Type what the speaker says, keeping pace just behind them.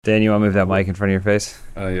Dan, you want to move that mic in front of your face?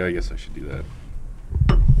 Yeah, I guess I should do that.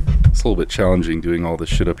 It's a little bit challenging doing all this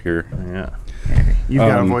shit up here. Yeah. You've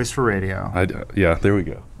got a voice for radio. Yeah, there we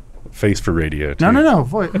go. Face for radio, too. No.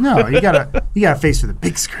 No, you got a face for the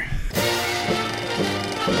big screen.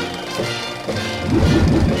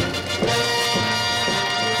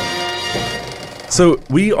 So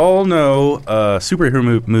we all know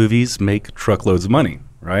superhero movies make truckloads of money,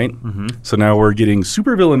 right? Mm-hmm. So now we're getting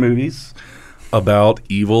supervillain movies about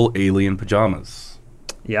evil alien pajamas.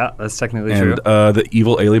 Yeah, that's technically true. And the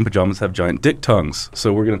evil alien pajamas have giant dick tongues.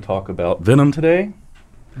 So we're going to talk about Venom today.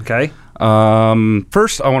 Okay.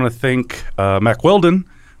 First, I want to thank Mac Weldon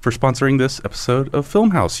for sponsoring this episode of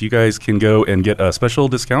Film House. You guys can go and get a special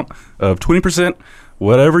discount of 20%,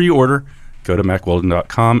 whatever you order. Go to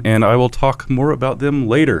macweldon.com, and I will talk more about them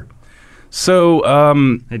later. So,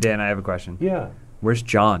 hey, Dan, I have a question. Yeah. Where's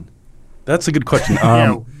John? That's a good question.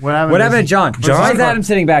 What happened to John? Why is Adam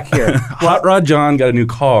sitting back here? Hot Rod John got a new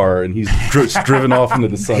car, and he's driven off into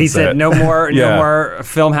the sunset. He said, no more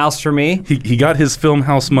film house for me. He got his film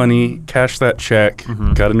house money, cashed that check,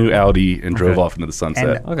 got a new Audi, and drove off into the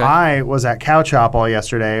sunset. And I was at Couch Hop all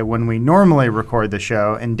yesterday when we normally record the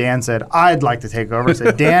show, and Dan said, I'd like to take over. I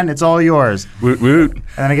said, Dan, it's all yours. Woot woot. And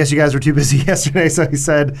then I guess you guys were too busy yesterday, so he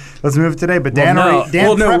said, let's move it today. But Dan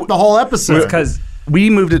prepped the whole episode. Because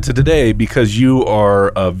we moved it to today because you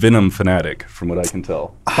are a Venom fanatic, from what I can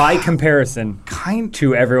tell. By comparison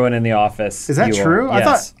to everyone in the office. Is that true?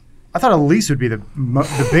 Yes. I thought Elise would be the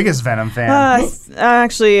biggest Venom fan.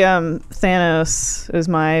 Actually, Thanos is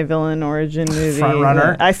my villain origin movie. Front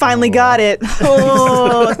runner. I finally got it.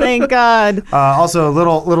 Oh, thank God. Also, a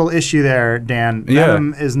little issue there, Dan.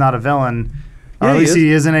 Venom is not a villain. Or at least he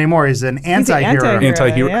isn't anymore. He's an anti-hero.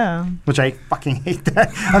 Anti-hero. Yeah. Which I fucking hate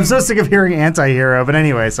that. I'm so sick of hearing anti-hero. But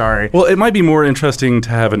anyway, sorry. Well, it might be more interesting to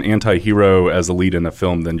have an anti-hero as a lead in a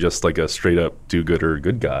film than just like a straight-up do-gooder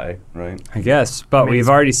good guy, right? I guess. But we've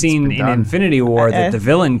already seen in Infinity War that the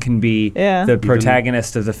villain can be the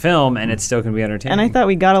protagonist of the film, and it still can be entertaining. And I thought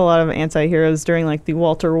we got a lot of anti-heroes during like the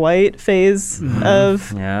Walter White phase of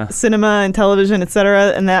cinema and television,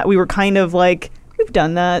 etc. And that we were kind of like, we've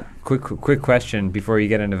done that. Quick question before you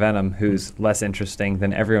get into Venom, who's less interesting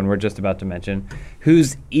than everyone we're just about to mention.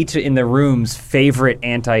 Who's each in the room's favorite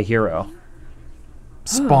anti-hero?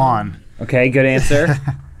 Spawn. Okay, good answer.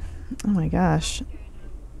 Oh my gosh.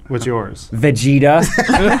 What's yours? Vegeta.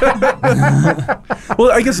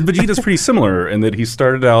 Well, I guess Vegeta's pretty similar in that he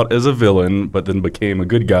started out as a villain, but then became a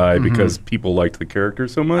good guy because people liked the character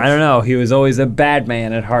so much. I don't know. He was always a bad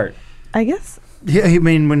man at heart. I guess. Yeah, I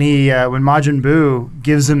mean, when Majin Buu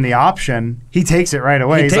gives him the option, he takes it right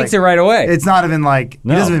away. He takes it right away. It's not even like, he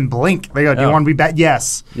doesn't even blink. They go, do you want to be bad?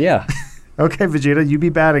 Yes. Yeah. Okay, Vegeta, you be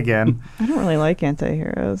bad again. I don't really like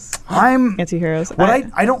anti-heroes. Anti-heroes.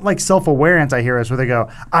 I don't like self-aware anti-heroes where they go,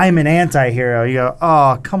 I'm an anti-hero. You go,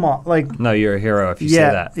 oh, come on. Like, no, you're a hero if you say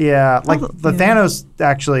that. Yeah. Like Thanos,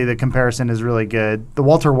 actually, the comparison is really good. The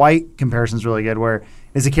Walter White comparison is really good, where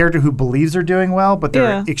is a character who believes they're doing well, but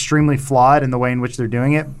they're extremely flawed in the way in which they're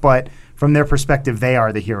doing it. But from their perspective, they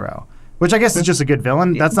are the hero, which I guess is just a good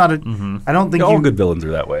villain. That's not a. I don't think all good villains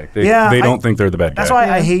are that way. They don't think they're the bad guy. That's why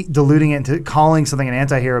I hate diluting it into calling something an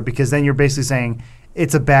anti-hero, because then you're basically saying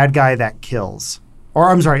it's a bad guy that kills, or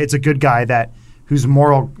I'm sorry, it's a good guy whose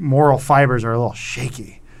moral fibers are a little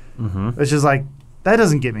shaky. It's just like, that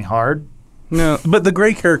doesn't get me hard. No, but the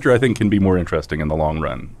gray character I think can be more interesting in the long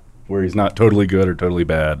run, where he's not totally good or totally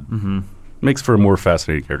bad. Makes for a more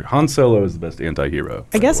fascinating character. Han Solo is the best anti-hero.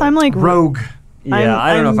 I guess I'm like Rogue. Yeah,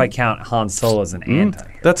 I don't know if I count Han Solo as an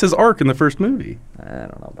anti-hero. That's his arc in the first movie. I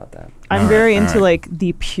don't know about that. I'm very into like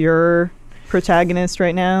the pure protagonist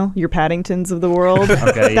right now. Your Paddingtons of the world.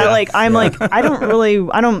 Okay, that like I'm like I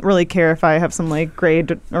don't really care if I have some like gray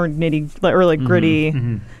or nitty or like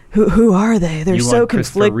gritty. Who are they? They're so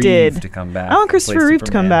conflicted. Reeve to come back. I want Christopher Reeve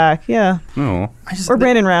to come back. Yeah. No. Or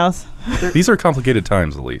Brandon Routh. These are complicated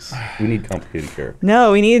times, Elise. We need complicated characters.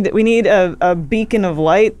 No, we need a beacon of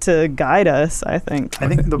light to guide us, I think. I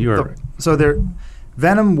think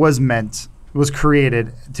Venom was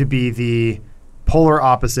created to be the polar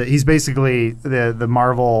opposite. He's basically the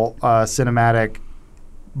Marvel cinematic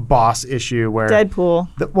boss issue where Deadpool.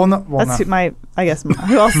 I guess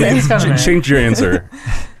who else? Change your answer.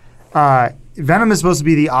 Venom is supposed to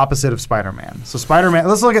be the opposite of Spider-Man. So Spider-Man,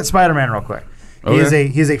 let's look at Spider-Man real quick. Okay.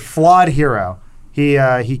 He is a flawed hero.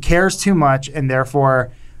 He cares too much, and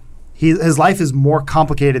therefore his life is more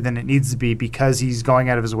complicated than it needs to be because he's going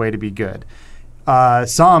out of his way to be good. The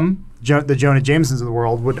Jonah Jamesons of the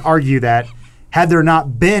world would argue that had there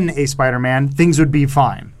not been a Spider-Man, things would be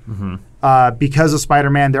fine. because of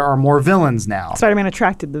Spider-Man, there are more villains now. Spider-Man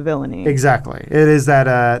attracted the villainy. Exactly. It is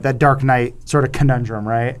that Dark Knight sort of conundrum,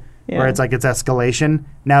 right? Yeah. Where it's like it's escalation.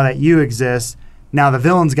 Now that you exist, now the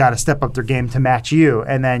villains got to step up their game to match you,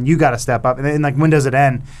 and then you got to step up. And then, like, when does it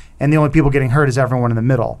end? And the only people getting hurt is everyone in the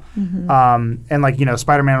middle. Mm-hmm. And, like,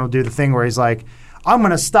 Spider-Man will do the thing where he's like, I'm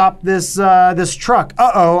going to stop this truck.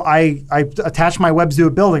 I attached my webs to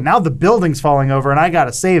a building. Now the building's falling over, and I got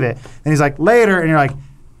to save it. And he's like, later. And you're like,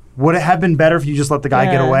 would it have been better if you just let the guy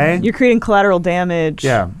get away? You're creating collateral damage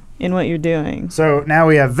in what you're doing. So now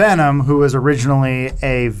we have Venom, who was originally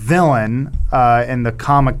a villain in the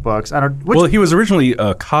comic books. Well, he was originally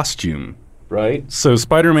a costume, right? So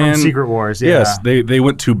Spider-Man... From Secret Wars, yeah. Yes, they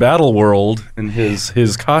went to Battle World, and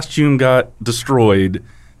his costume got destroyed,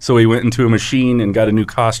 so he went into a machine and got a new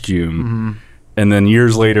costume. Mm-hmm. And then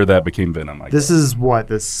years later, that became Venom. This is what,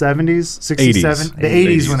 the 70s, 67? The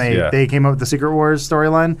 80s when they came up with the Secret Wars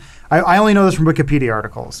storyline. I only know this from Wikipedia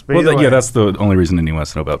articles. But that's the only reason anyone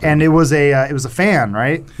wants to know about Venom. And it was a fan,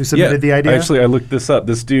 right, who submitted the idea? Actually, I looked this up.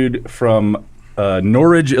 This dude from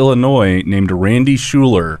Norridge, Illinois, named Randy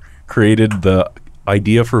Schuler, created the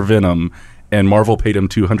idea for Venom, and Marvel paid him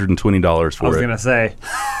 $220 for it. I was going to say.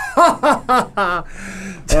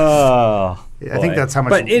 Oh... I think that's how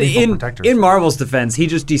much. But in Marvel's defense, he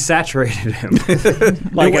just desaturated him.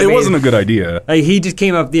 It wasn't a good idea. He just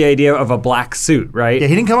came up with the idea of a black suit, right? Yeah,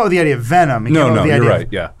 he didn't come up with the idea of Venom. He came up with the idea right.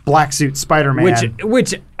 Yeah, black suit Spider-Man.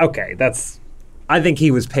 Which okay, that's. I think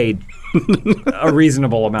he was paid a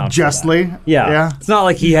reasonable amount. Justly. Yeah. It's not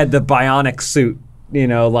like he had the bionic suit.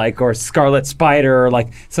 Or Scarlet Spider, or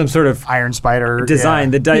like some sort of Iron Spider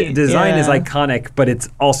design. The design is iconic, but it's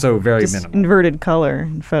also very minimal. Inverted color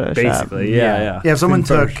in Photoshop. Basically, yeah. If someone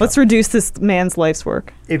took... Let's reduce this man's life's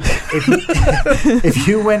work. If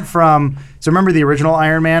you went from... So remember the original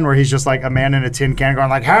Iron Man, where he's just like a man in a tin can going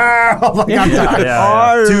like, help! Like, I'm dying.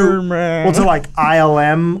 Iron Man. Well, to like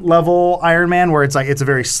ILM level Iron Man, where it's like it's a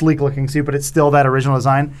very sleek looking suit, but it's still that original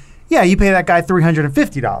design. Yeah, you pay that guy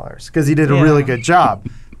 $350 because he did a really good job.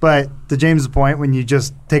 But to James's point, when you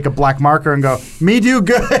just take a black marker and go, me do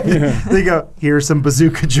good, they go, here's some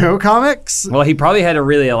Bazooka Joe comics. Well, he probably had a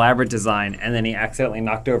really elaborate design, and then he accidentally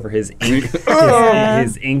knocked over his ink,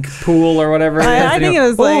 his ink pool or whatever. I think it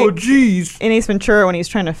was like in Ace Ventura when he's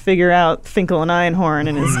trying to figure out Finkel and Einhorn,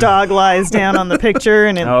 and his dog lies down on the picture,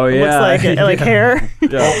 and it looks like hair.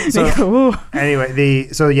 Yeah. So, anyway,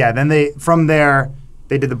 then from there,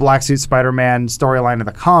 they did the Black Suit Spider-Man storyline of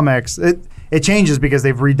the comics. It changes because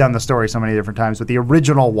they've redone the story so many different times. But the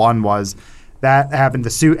original one was that happened. The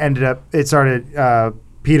suit ended up. It started.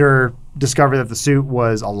 Peter discovered that the suit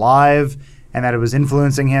was alive and that it was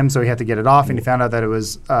influencing him, so he had to get it off. And he found out that it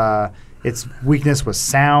was its weakness was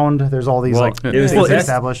sound. There's all these things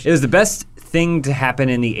established. It was the best thing to happen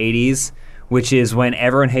in the '80s, which is when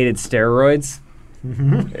everyone hated steroids.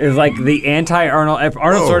 Mm-hmm. It was like the anti-Arnold.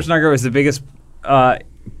 Arnold Schwarzenegger was the biggest.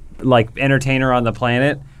 Entertainer on the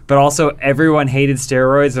planet, but also everyone hated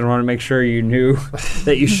steroids and wanted to make sure you knew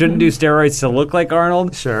that you shouldn't do steroids to look like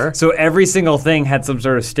Arnold. Sure. So every single thing had some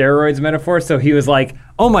sort of steroids metaphor. So he was like,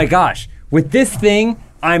 "Oh my gosh, with this thing,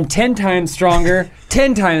 I'm 10 times stronger,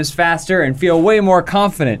 10 times faster, and feel way more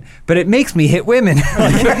confident. But it makes me hit women."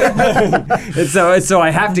 And so I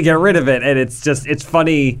have to get rid of it, and it's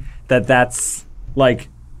funny that's like.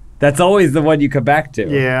 That's always the one you come back to.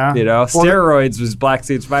 Yeah. Steroids was Black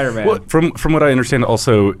Suit Spider-Man. Well, from what I understand,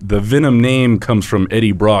 also, the Venom name comes from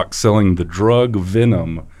Eddie Brock selling the drug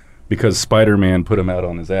Venom because Spider-Man put him out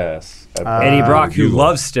on his ass. Eddie Brock, who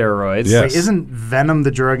loves steroids. Yes. Wait, isn't Venom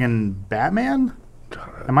the drug in Batman?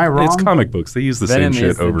 Am I wrong? It's comic books. They use the same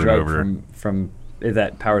shit over and over. From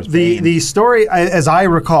that powers Bane. The story, as I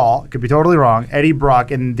recall, could be totally wrong, Eddie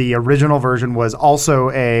Brock in the original version was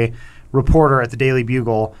also a reporter at the Daily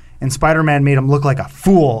Bugle, and Spider-Man made him look like a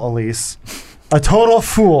fool, Elise. A total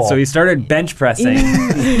fool. So he started bench pressing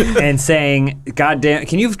and saying, "God damn,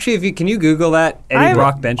 can you Google that Eddie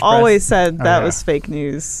Brock bench press?" I've always said that was fake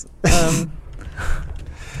news.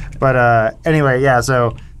 But anyway, yeah,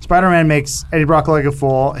 so Spider-Man makes Eddie Brock look like a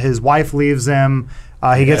fool. His wife leaves him.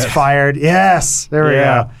 He gets fired. Yes, there we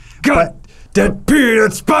go. God. That Peter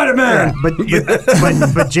Spider-Man.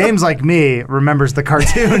 But James, like me, remembers the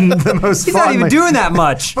cartoon the most. He's not even doing that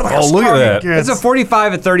much. Look at that! It's a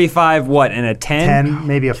 45, a 35, what, and a 10? 10,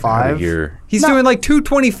 maybe a 5. He's doing like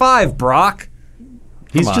 225, Brock.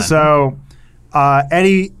 He's just so.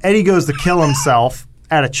 Eddie goes to kill himself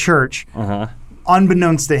at a church.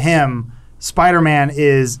 Unbeknownst to him, Spider-Man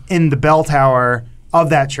is in the bell tower of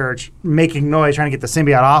that church, making noise, trying to get the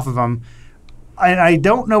symbiote off of him. I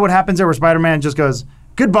don't know what happens there where Spider-Man just goes,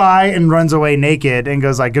 goodbye, and runs away naked and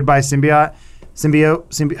goes like, goodbye, symbiote, right?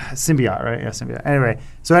 Yeah, symbiote. Anyway,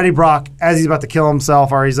 so Eddie Brock, as he's about to kill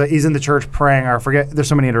himself, or he's in the church praying, or I forget, there's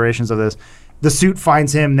so many iterations of this. The suit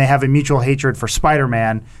finds him. They have a mutual hatred for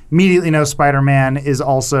Spider-Man. Immediately knows Spider-Man is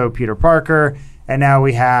also Peter Parker. And now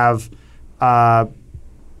we have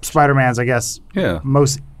Spider-Man's, I guess,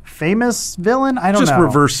 most famous villain. I don't know. Just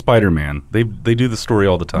reverse Spider-Man. They do the story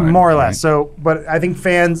all the time. More or less. So, but I think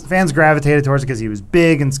fans gravitated towards it because he was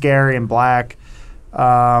big and scary and black.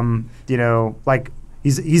 Like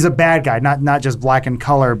he's a bad guy, not just black in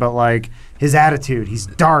color, but like his attitude. He's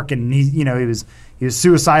dark and he was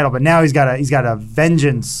suicidal, but now he's got a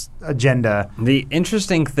vengeance agenda. The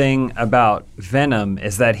interesting thing about Venom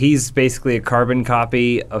is that he's basically a carbon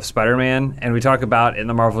copy of Spider-Man, and we talk about in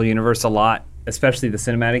the Marvel Universe a lot, especially the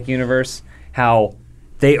cinematic universe, how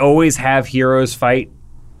they always have heroes fight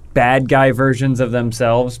bad guy versions of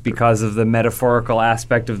themselves because of the metaphorical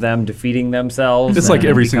aspect of them defeating themselves. It's like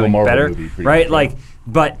every single Marvel movie. Right? Like,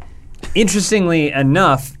 but interestingly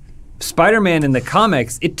enough, Spider-Man in the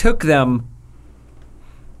comics, it took them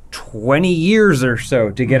 20 years or so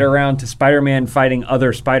to get around to Spider-Man fighting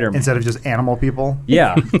other Spider-Man. Instead of just animal people?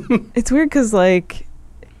 Yeah. It's weird because, like,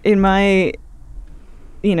 in my,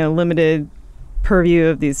 limited purview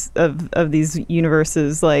of these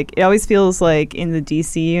universes, like, it always feels like in the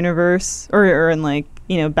DC universe or in, like,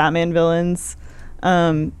 Batman villains,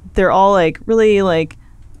 they're all, like, really, like,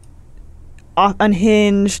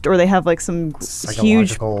 unhinged, or they have, like, some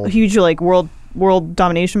huge, like, world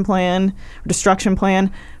domination plan or destruction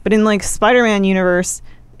plan. But in like Spider-Man universe,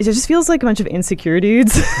 it just feels like a bunch of insecure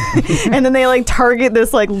dudes. And then they like target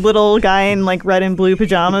this like little guy in like red and blue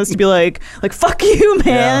pajamas to be like fuck you,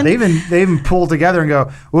 man. Yeah. They even pull together and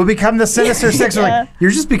go, we'll become the Sinister Six. Yeah. Like, you're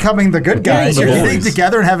just becoming the good guys. You're getting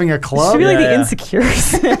together and having a club. Should be like the Insecure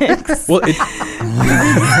Six. Well,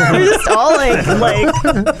 they're just all like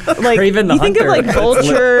Kraven the you think Hunter. Of like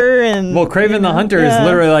Vulture and Kraven the Hunter is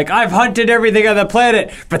literally like, I've hunted everything on the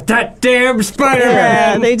planet, but that damn Spider-Man.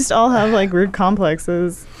 Yeah, they just all have like weird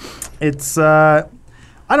complexes. It's I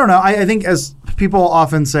don't know. I think as people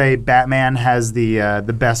often say, Batman has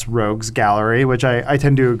the best rogues gallery, which I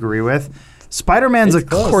tend to agree with. Spider-Man's a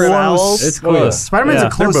close. It's close. Spider-Man's a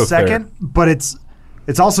close second, but it's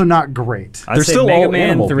also not great. They're still Mega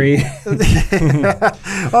Man 3.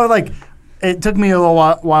 Oh, like it took me a little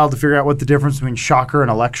while to figure out what the difference between Shocker and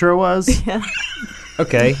Electro was. Yeah.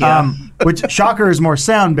 Okay. Yeah. Which Shocker is more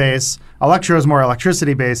sound based, Electro is more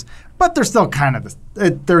electricity based, but they're still kind of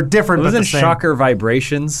they're different. Wasn't but the same. Shocker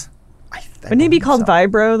vibrations? Wouldn't he be called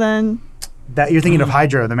Vibro then? That you're thinking of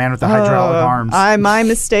Hydro, the man with the hydraulic arms. My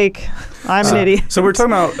mistake. I'm an idiot. So we're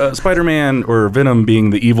talking about Spider-Man or Venom being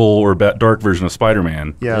the evil or dark version of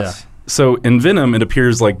Spider-Man. Yes. Yeah. So in Venom, it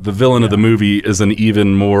appears like the villain of the movie is an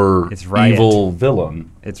even more evil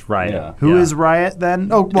villain. It's Riot. Yeah. Who is Riot then?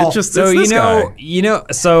 Oh, well, it's just this guy.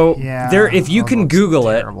 There. If you can Google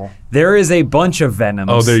it, there is a bunch of Venoms.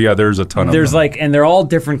 Oh, there's a ton of them. There's and they're all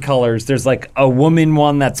different colors. There's like a woman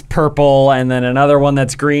one that's purple, and then another one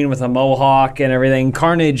that's green with a mohawk and everything.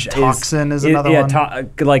 Carnage Toxin is another one.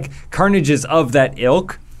 Carnage is of that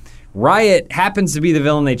ilk. Riot happens to be the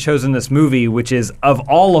villain they chose in this movie, which is, of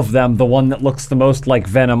all of them, the one that looks the most like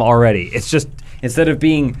Venom already. It's just, instead of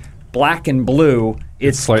being black and blue,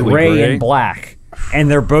 it's gray and black. And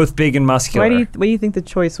they're both big and muscular. What do you think the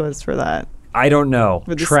choice was for that? I don't know.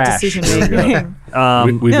 For this Trash. decision making.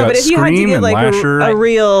 We've got but if you had to Scream get and like Lasher. a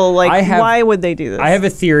real, why would they do this? I have a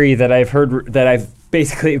theory that I've heard, that I've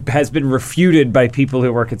basically has been refuted by people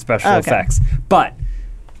who work at special effects. But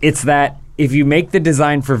it's that if you make the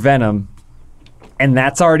design for Venom and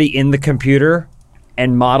that's already in the computer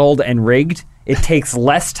and modeled and rigged, it takes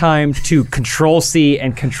less time to Control-C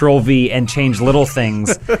and Control-V and change little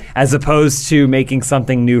things as opposed to making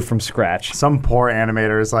something new from scratch. Some poor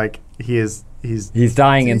animator is like, he's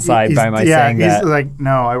dying inside by my saying that. He's like,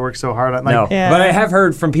 no, I work so hard on but I have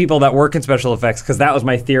heard from people that work in special effects, because that was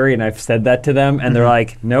my theory, and I've said that to them, and they're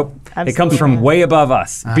like, nope. Absolutely. It comes from way above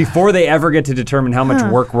us. Before they ever get to determine how much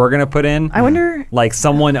work we're going to put in, I wonder, like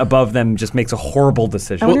someone above them just makes a horrible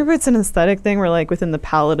decision. I wonder if it's an aesthetic thing where like within the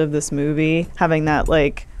palette of this movie, having that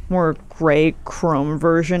like more gray chrome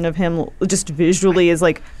version of him just visually is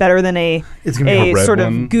like better than a sort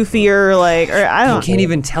of goofier I don't know. You can't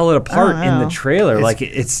even tell it apart in the trailer.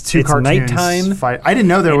 It's two cartoons nighttime. I didn't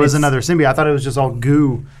know there was another symbiote. I thought it was just all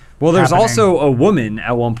goo. Well, there's also a woman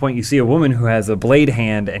at one point. You see a woman who has a blade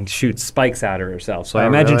hand and shoots spikes out of herself. So I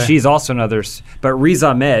imagine she's also another. But Riz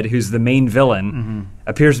Ahmed, who's the main villain,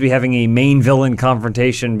 appears to be having a main villain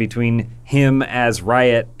confrontation between him as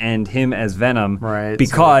Riot and him as Venom, Right,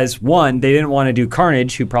 because one, they didn't want to do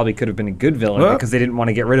Carnage, who probably could have been a good villain, because they didn't want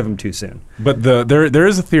to get rid of him too soon. But there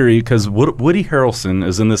is a theory, because Woody Harrelson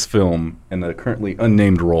is in this film in a currently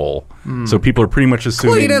unnamed role, so people are pretty much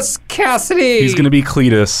assuming Cletus Cassidy! he's going to be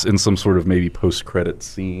Cletus in some sort of maybe post-credit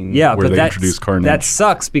scene where they introduce Carnage. That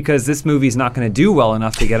sucks, because this movie's not going to do well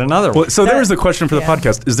enough to get another one. So there was the question for the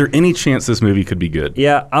podcast. Is there any chance this movie could be good?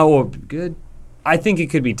 Yeah, good. I think it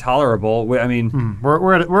could be tolerable. I mean,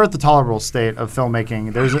 we're at the tolerable state of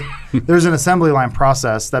filmmaking. There's an assembly line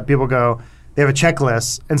process that people go. They have a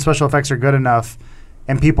checklist, and special effects are good enough,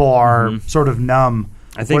 and people are sort of numb.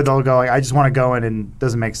 Where they'll go, like, I just want to go in, and it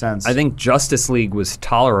doesn't make sense. I think Justice League was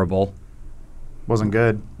tolerable. Wasn't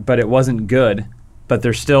good, but it wasn't good. But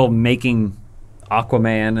they're still making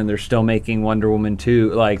Aquaman, and they're still making Wonder Woman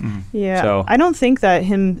 2. So. I don't think that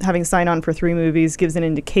him having signed on for 3 movies gives an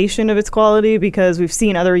indication of its quality, because we've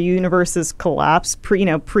seen other universes collapse,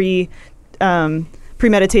 premeditated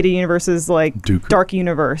universes like Dooku. Dark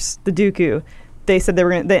Universe, the Dooku. They said they were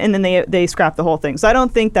going to, and then they scrapped the whole thing. So I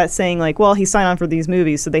don't think that's saying like, well, he signed on for these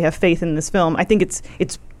movies, so they have faith in this film. I think it's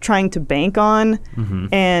trying to bank on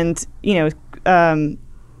and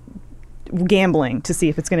gambling to see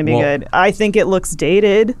if it's going to be good. I think it looks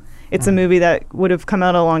dated. It's a movie that would have come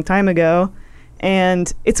out a long time ago,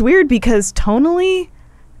 and it's weird because tonally,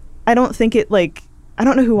 I don't think it I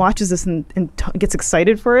don't know who watches this and gets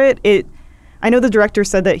excited for it. I know the director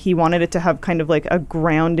said that he wanted it to have kind of like a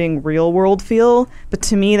grounding real world feel, but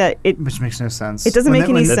to me which makes no sense. It doesn't make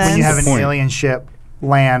any sense. When you have an alien ship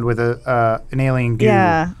land with an alien goo.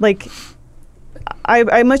 Yeah,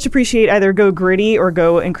 I much appreciate either go gritty or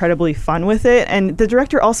go incredibly fun with it. And the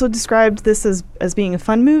director also described this as being a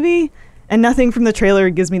fun movie, and nothing from the trailer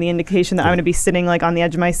gives me the indication that I'm going to be sitting on the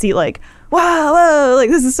edge of my seat wow, whoa,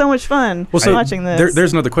 this is so much fun watching this.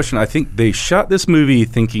 There's another question. I think they shot this movie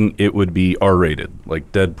thinking it would be R-rated,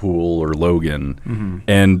 like Deadpool or Logan,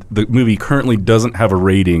 and the movie currently doesn't have a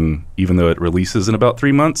rating, even though it releases in about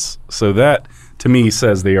 3 months. So that, to me,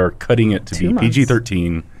 says they are cutting it to be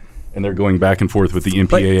PG-13. And they're going back and forth with the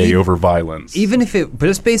MPAA over violence. But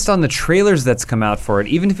just based on the trailers that's come out for it,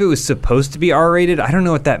 even if it was supposed to be R-rated, I don't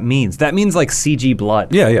know what that means. That means CG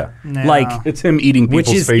blood. Yeah. No. It's him eating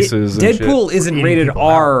people's faces. Deadpool isn't rated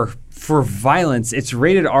R for violence. It's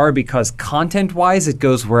rated R because content-wise, it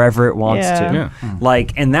goes wherever it wants to. Yeah.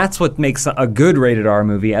 And that's what makes a good rated R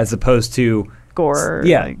movie, as opposed to gore.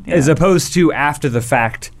 As opposed to after the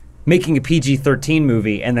fact. Making a PG-13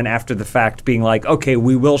 movie and then after the fact being okay,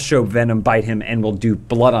 we will show Venom bite him and we'll do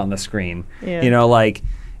blood on the screen. Yeah.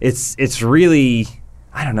 It's really,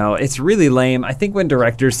 I don't know, it's really lame. I think when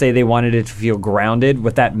directors say they wanted it to feel grounded,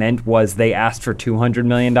 what that meant was they asked for $200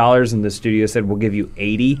 million and the studio said, we'll give you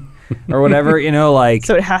 80 or whatever,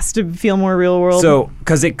 So it has to feel more real world. So,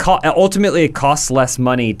 because ultimately it costs less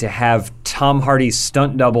money to have Tom Hardy's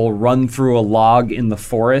stunt double run through a log in the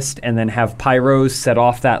forest and then have pyros set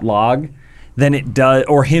off that log than it does,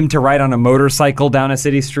 or him to ride on a motorcycle down a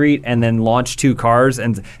city street and then launch 2 cars,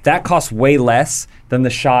 and that costs way less than the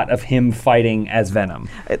shot of him fighting as Venom.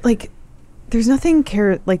 There's nothing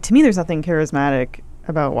to me. There's nothing charismatic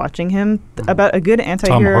about watching him, about a good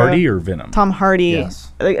anti-hero. Tom Hardy or Venom? Tom Hardy.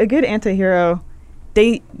 Yes. A good anti-hero,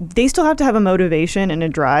 they still have to have a motivation and a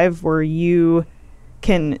drive where you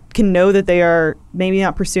can know that they are maybe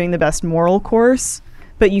not pursuing the best moral course,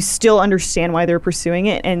 but you still understand why they're pursuing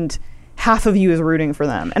it, and half of you is rooting for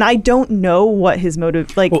them. And I don't know what his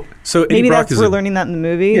motive, so maybe we're learning that in the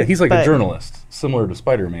movie. Yeah, he's a journalist, similar to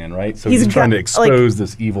Spider-Man, right? So he's trying to expose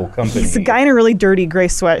this evil company. He's a guy in a really dirty gray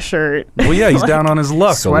sweatshirt. Well, yeah, he's down on his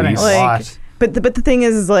luck. Sweating a lot. But the thing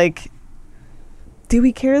is do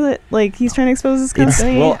we care that he's trying to expose this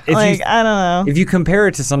company? I don't know. If you compare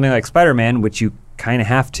it to something like Spider-Man, which you kind of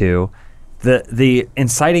have to, the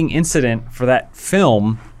inciting incident for that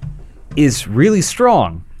film is really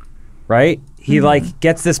strong, right? He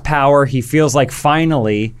gets this power. He feels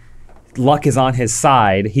finally luck is on his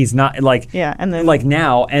side. He's not and then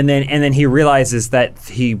now and then he realizes that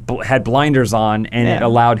he had blinders on and it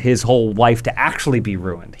allowed his whole life to actually be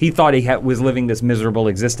ruined. He thought he was living this miserable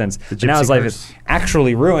existence, but now his life is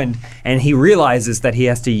actually ruined, and he realizes that he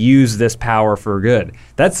has to use this power for good.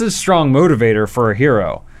 That's a strong motivator for a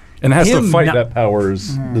hero. And has to fight that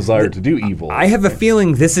power's desire to do evil. I have a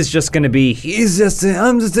feeling this is just going to be,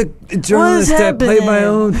 I'm just a journalist. I play my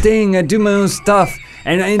own thing. I do my own stuff.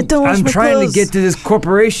 And I'm trying to get to this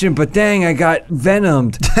corporation, but dang, I got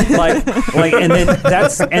venomed. And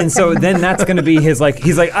so then that's going to be his,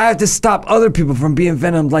 he's I have to stop other people from being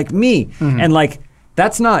venomed like me. Mm-hmm. And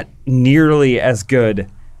that's not nearly as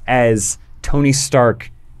good as Tony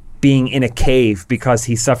Stark being in a cave because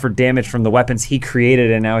he suffered damage from the weapons he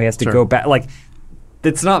created and now he has to go back. Like,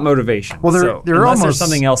 it's not motivation. Well, unless there's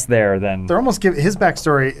something else there, then they're almost his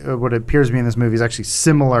backstory. What appears to me in this movie is actually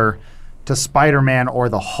similar to Spider-Man or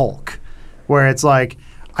the Hulk, where it's like,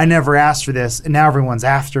 I never asked for this, and now everyone's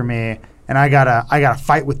after me, and I gotta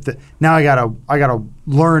fight with now I gotta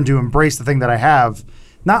learn to embrace the thing that I have.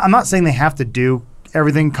 I'm not saying they have to do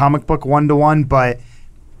everything comic book 1-to-1, but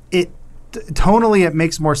tonally it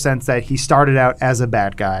makes more sense that he started out as a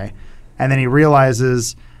bad guy, and then he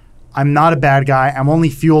realizes, I'm not a bad guy. I'm only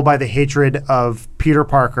fueled by the hatred of Peter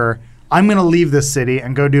Parker. I'm going to leave this city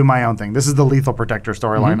and go do my own thing. This is the Lethal Protector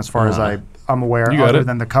storyline as far as I'm aware, other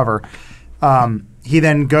than the cover. He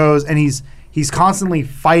then goes and he's constantly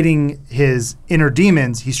fighting his inner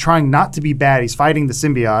demons. He's trying not to be bad. He's fighting the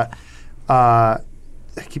symbiote. I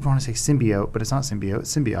keep wanting to say symbiote, but it's not symbiote.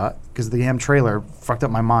 It's symbiote because the damn trailer fucked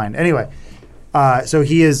up my mind. Anyway, so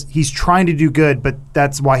he's trying to do good, but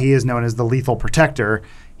that's why he is known as the Lethal Protector.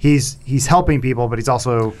 He's helping people, but he's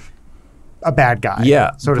also a bad guy,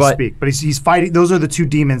 so to speak. But he's fighting. Those are the two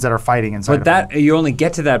demons that are fighting inside. But you only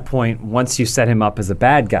get to that point once you set him up as a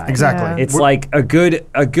bad guy. Exactly. Yeah. It's like a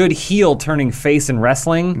good heel turning face in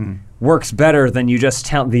wrestling works better than you just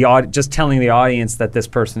telling the audience that this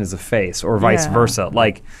person is a face, or vice versa.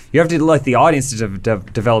 Like, you have to let the audience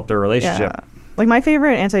develop their relationship. Yeah. Like, my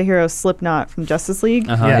favorite anti-hero, Slipknot from Justice League,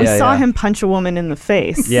 we saw him punch a woman in the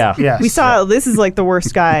face. Yeah. Yes. We saw this is like the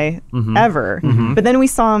worst guy ever. But then we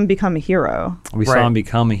saw him become a hero. We saw him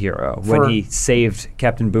become a hero when he saved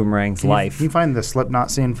Captain Boomerang's life. Can you find the Slipknot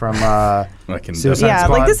scene from Suicide Yeah,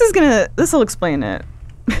 Squad? like this will explain it.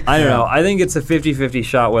 I don't know. I think it's a 50-50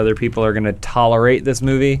 shot whether people are going to tolerate this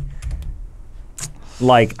movie.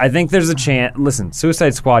 Like, I think there's a chance. Listen,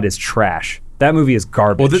 Suicide Squad is trash. That movie is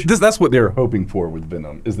garbage. Well, that's what they're hoping for with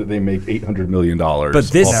Venom, is that they make $800 million. But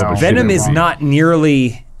this Venom is not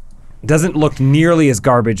nearly, doesn't look nearly as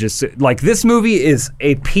garbage as, like, this movie is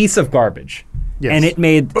a piece of garbage. Yes. And it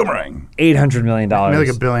made Boomerang $800 million. It made like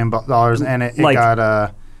 $1 billion, and it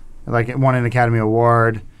got it won an Academy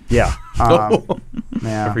Award. Yeah.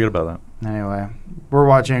 Yeah. I forget about that. Anyway,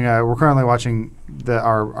 we're currently watching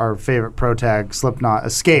our favorite pro tag, Slipknot,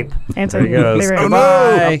 escape. There he goes. Oh, no!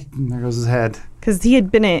 Bye. There goes his head. Because he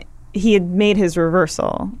had made his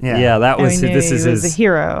reversal. Yeah. That was And we knew this he is was his a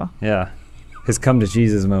hero. Yeah. His come to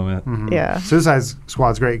Jesus moment. Yeah. Suicide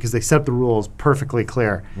Squad's great because they set up the rules perfectly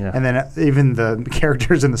clear, and then even the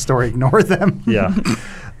characters in the story ignore them. Yeah.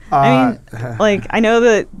 I mean, like, I know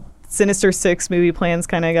that Sinister Six movie plans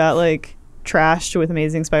kind of got like trashed with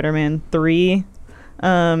Amazing Spider-Man 3.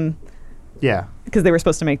 Yeah. Because they were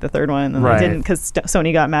supposed to make the third one, and then they didn't because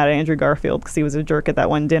Sony got mad at Andrew Garfield because he was a jerk at that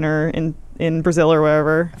one dinner in Brazil or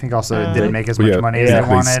wherever. I think also it didn't make as much money as they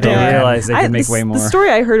wanted. They realized they could make way more. The story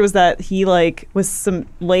I heard was that he like was some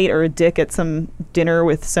late or a dick at some dinner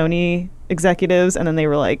with Sony executives, and then they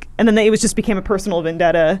were like, it was just became a personal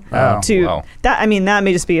vendetta that. I mean, that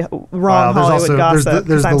may just be wrong Hollywood gossip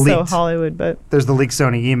because I'm so Hollywood, but there's the leaked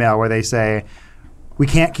Sony email where they say, we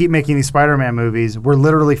can't keep making these Spider-Man movies. We're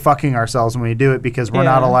literally fucking ourselves when we do it because we're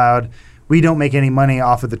not allowed. We don't make any money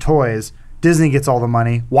off of the toys. Disney gets all the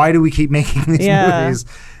money. Why do we keep making these movies?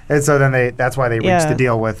 And so then that's why they reached the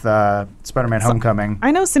deal with Spider-Man Homecoming. I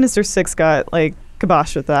know Sinister Six got like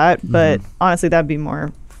kibosh with that, but honestly, that'd be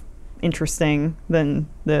more interesting than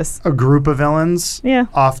this. A group of villains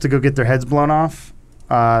off to go get their heads blown off.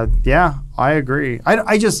 I agree.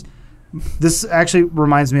 This actually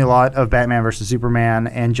reminds me a lot of Batman vs. Superman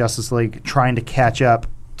and Justice League trying to catch up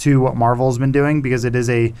to what Marvel's been doing because it's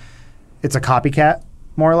a copycat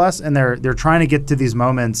more or less, and they're trying to get to these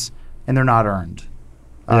moments and they're not earned.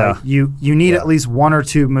 You need at least one or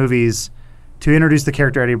two movies to introduce the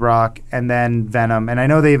character Eddie Brock and then Venom. And I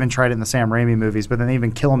know they even tried it in the Sam Raimi movies, but then they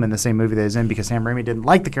even kill him in the same movie that he's in because Sam Raimi didn't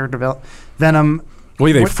like the character Venom.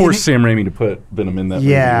 Well, they forced Sam Raimi to put Venom in that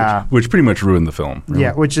movie, which pretty much ruined the film. Really.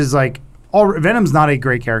 Yeah, which is like, Venom's not a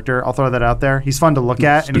great character. I'll throw that out there. He's fun to look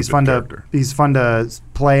at, and he's fun to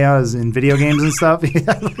play as in video games and stuff.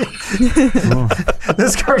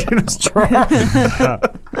 This cartoon is trash.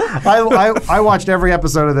 I watched every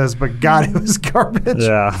episode of this, but God, it was garbage.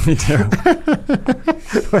 Yeah, me too.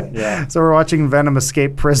 So we're watching Venom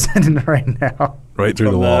escape prison right now. Right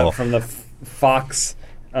through the wall. From the Fox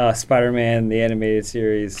Spider-Man, the animated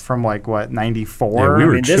series. From like, what, 94? Yeah, we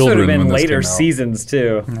were this would have been later came out. Seasons,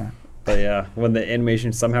 too. Yeah. But yeah, when the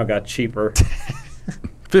animation somehow got cheaper.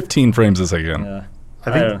 15 frames a second. Yeah.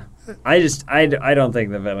 I don't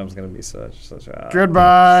think that Venom's going to be such a...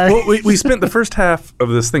 Goodbye. Well, we spent the first half of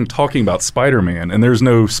this thing talking about Spider-Man, and there's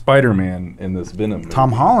no Spider-Man in this Venom movie.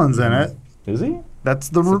 Tom Holland's in it. Is he? That's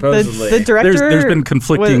the Supposedly. The director. There's been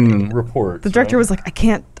conflicting reports. The director was like, I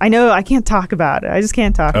can't talk about it. I just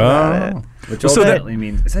can't talk about it. Which ultimately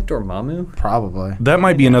means, is that Dormammu? Probably. That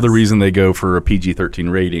might be another reason they go for a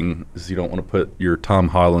PG-13 rating, is you don't want to put your Tom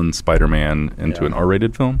Holland Spider-Man into an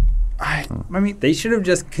R-rated film. I mean, they should have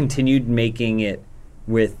just continued making it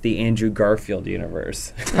with the Andrew Garfield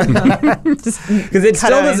universe. Because it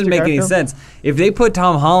still doesn't make any sense. If they put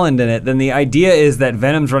Tom Holland in it, then the idea is that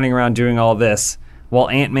Venom's running around doing all this while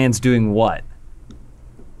Ant-Man's doing what?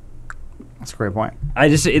 That's a great point.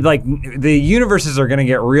 The universes are going to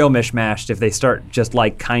get real mishmashed if they start just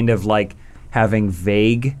kind of having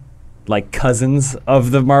vague cousins of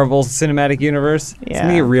the Marvel Cinematic Universe. It's going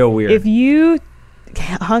to get real weird. If you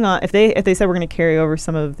hung on, if they said we're going to carry over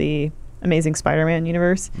some of the Amazing Spider-Man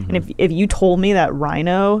universe, and if you told me that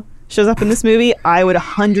Rhino shows up in this movie, I would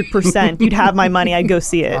 100%. You'd have my money. I'd go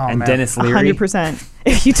see it. And Dennis Leary, 100%.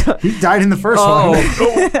 If you he died in the first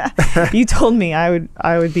one. You told me, I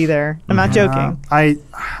would be there. I'm not joking.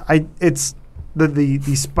 It's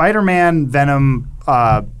the Spider-Man Venom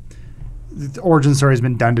origin story has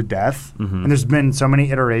been done to death, and there's been so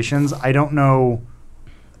many iterations. I don't know.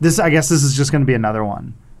 I guess this is just going to be another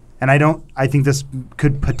one. And I think this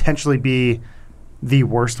could potentially be the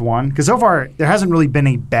worst one. Because so far, there hasn't really been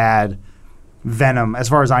a bad Venom, as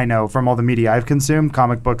far as I know, from all the media I've consumed,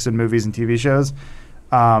 comic books and movies and TV shows.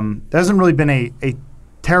 There hasn't really been a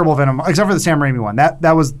terrible Venom, except for the Sam Raimi one.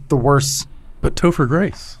 That was the worst. But Topher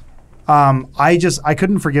Grace. I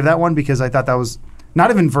couldn't forgive that one because I thought that was,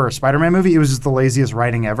 not even for a Spider-Man movie, it was just the laziest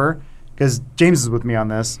writing ever. Because James is with me on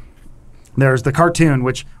this. There's the cartoon,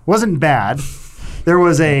 which wasn't bad. There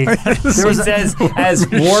was a. Says as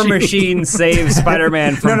War Machine saves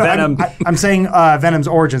Spider-Man from Venom. I'm saying Venom's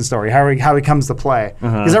origin story, how he comes to play,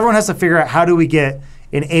 because everyone has to figure out how do we get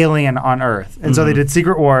an alien on Earth, and so they did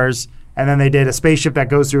Secret Wars, and then they did a spaceship that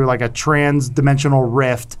goes through like a trans-dimensional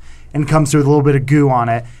rift and comes through with a little bit of goo on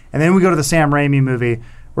it, and then we go to the Sam Raimi movie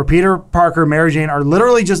where Peter Parker, Mary Jane are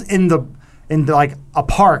literally just in like a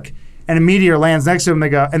park. And a meteor lands next to him. They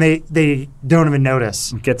go, and they don't even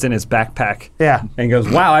notice. Gets in his backpack. Yeah, and goes,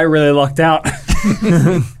 "Wow, I really lucked out."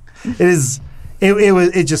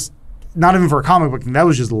 It just not even for a comic book thing. That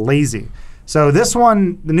was just lazy. So this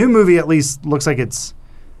one, the new movie, at least looks like it's,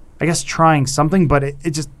 I guess, trying something, but it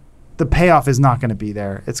just the payoff is not going to be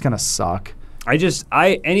there. It's going to suck.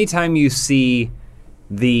 Anytime you see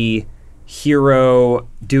the hero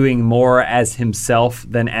doing more as himself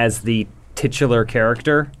than as the titular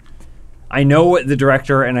character. I know what the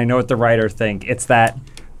director and I know what the writer think. It's that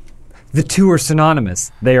the two are synonymous.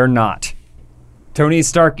 They are not. Tony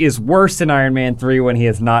Stark is worse in Iron Man 3 when he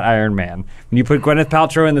is not Iron Man. When you put Gwyneth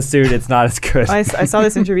Paltrow in the suit, it's not as good. I saw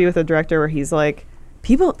this interview with a director where he's like,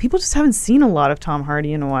 people just haven't seen a lot of Tom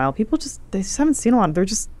Hardy in a while. They just haven't seen a lot. They're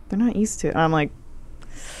not used to it. And I'm like,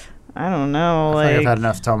 I don't know. I think I've had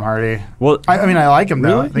enough Tom Hardy. Well, I mean, I like him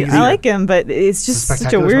though. Really? I like him, but it's just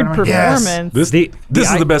such a weird performance. Yes. This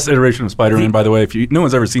is the best iteration of Spider-Man, by the way. If no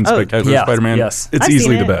one's ever seen Spectacular Spider-Man, it's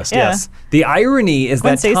easily the best. Yeah. Yes. The irony is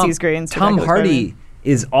Gwen that Stacy's great in Tom Hardy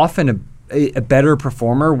is often a better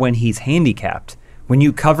performer when he's handicapped. When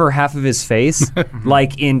you cover half of his face,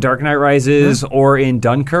 like in Dark Knight Rises or in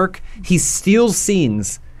Dunkirk, he steals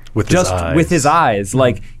scenes. With his eyes.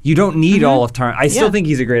 Like, you don't need all of time. I still think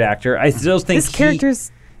he's a great actor. I still think this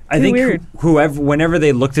character's weird. Whenever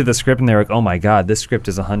they looked at the script and they're like, oh my God, this script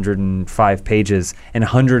is 105 pages and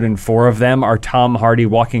 104 of them are Tom Hardy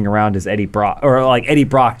walking around as Eddie Brock, or like Eddie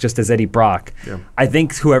Brock just as Eddie Brock. Yeah. I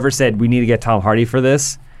think whoever said we need to get Tom Hardy for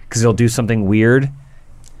this because he'll do something weird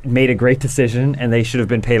made a great decision, and they should have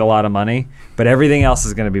been paid a lot of money. But everything else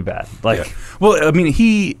is going to be bad. Well, I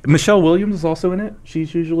mean, Michelle Williams is also in it.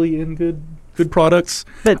 She's usually in good products.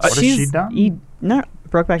 But what has she done? Not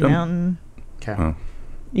Brokeback Mountain. Okay.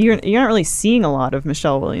 You're not really seeing a lot of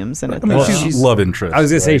Michelle Williams in it. I mean, she's love interest. I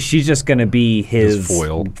was going to say she's just going to be his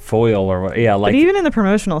foil or what. Yeah, but even in the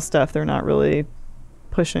promotional stuff, they're not really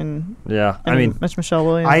pushing. Yeah, I mean, much Michelle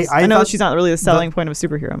Williams. I know she's not really the selling point of a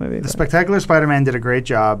superhero movie. The Spectacular Spider-Man did a great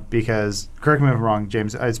job because, correct me if I'm wrong,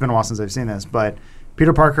 James. It's been a while since I've seen this, but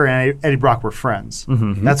Peter Parker and Eddie Brock were friends.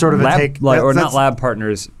 Mm-hmm. That's sort of a take, not lab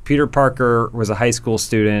partners. Peter Parker was a high school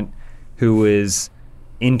student who was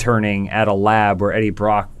interning at a lab where Eddie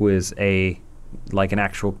Brock was an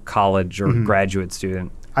actual college or graduate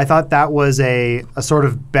student. I thought that was a sort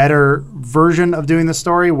of better version of doing the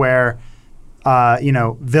story where.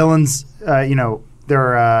 Villains,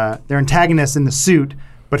 they're antagonists in the suit,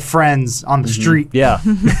 but friends on the street. Yeah.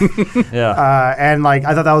 Yeah. And I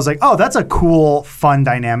thought that was that's a cool, fun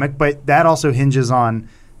dynamic, but that also hinges on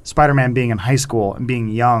Spider-Man being in high school and being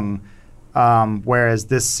young. Whereas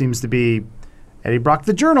this seems to be Eddie Brock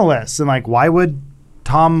the journalist. And, like, why would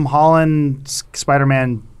Tom Holland's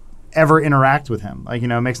Spider-Man ever interact with him? Like,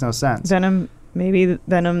 it makes no sense. Venom, maybe the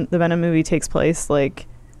Venom movie takes place, like,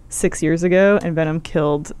 6 years ago, and Venom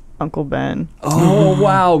killed Uncle Ben. Oh,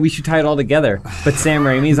 wow. We should tie it all together. But Sam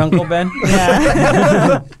Raimi's Uncle Ben?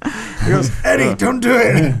 Yeah. He goes, Eddie, don't do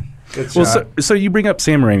it. Well, so you bring up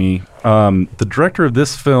Sam Raimi. The director of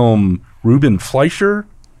this film, Ruben Fleischer,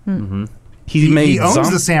 he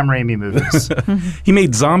owns the Sam Raimi movies. He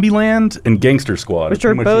made Zombieland and Gangster Squad, which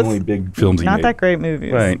are both the only big films he made. Not that great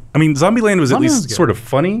movies. Right. I mean, Zombieland was at least sort of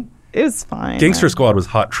funny. It was fine. Gangster Squad was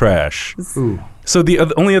hot trash. Ooh. So the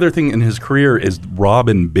only other thing in his career is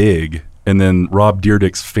Robin Big, and then Rob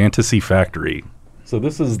Dyrdek's Fantasy Factory. So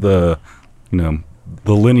this is the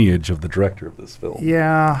lineage of the director of this film.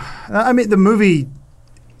 Yeah. I mean, the movie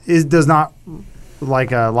does not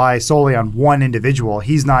lie solely on one individual.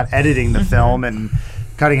 He's not editing the film and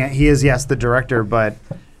cutting it. He is, yes, the director, but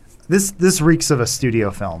this reeks of a studio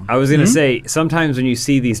film. I was going to say, sometimes when you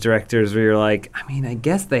see these directors where you're like, I mean, I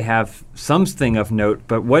guess they have something of note,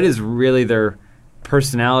 but what is really their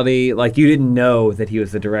personality? Like, you didn't know that he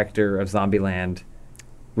was the director of Zombieland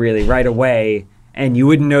really right away, and you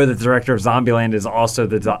wouldn't know that the director of Zombieland is also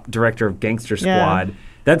the director of Gangster Squad. Yeah.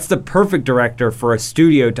 That's the perfect director for a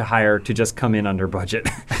studio to hire to just come in under budget.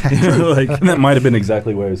 And that might have been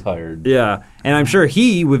exactly why he was hired. Yeah, and I'm sure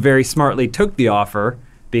he would very smartly took the offer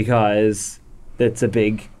because it's a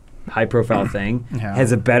big, high-profile thing. Yeah.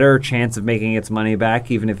 Has a better chance of making its money back,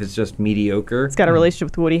 even if it's just mediocre. He's got a relationship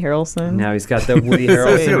with Woody Harrelson. Now he's got the Woody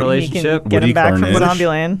Harrelson relationship. Get him back from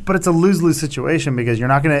Zombieland. But it's a lose-lose situation because you're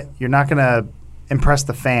not gonna impress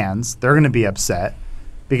the fans. They're gonna be upset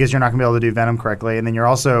because you're not gonna be able to do Venom correctly, and then you're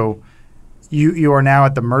also you are now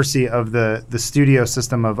at the mercy of the studio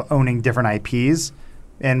system of owning different IPs.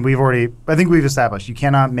 And I think we've established you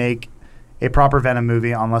cannot make a proper Venom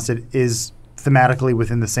movie unless it is thematically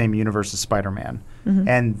within the same universe as Spider-Man. Mm-hmm.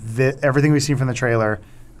 And everything we've seen from the trailer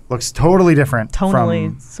looks totally different.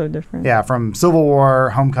 Tonally, so different. Yeah, from Civil War,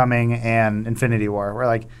 Homecoming, and Infinity War. We're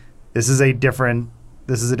like, this is a different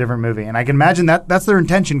movie. And I can imagine that's their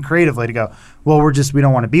intention creatively to go, well, we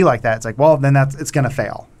don't want to be like that. It's like, well, then it's going to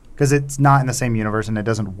fail because it's not in the same universe and it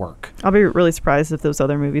doesn't work. I'll be really surprised if those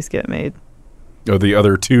other movies get made. Oh, the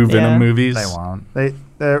other two Venom movies? They won't.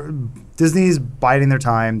 Disney's biding their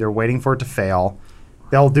time. They're waiting for it to fail.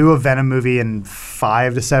 They'll do a Venom movie in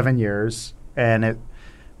 5 to 7 years, and it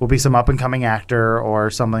will be some up-and-coming actor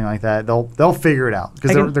or something like that. They'll figure it out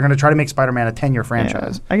because they're going to try to make Spider-Man a 10-year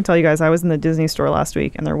franchise. Yeah. I can tell you guys, I was in the Disney store last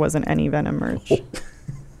week, and there wasn't any Venom merch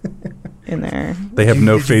in there. They have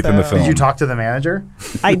no faith in the film. Did you talk to the manager?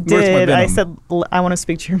 I did. I said, I want to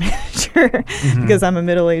speak to your manager because I'm a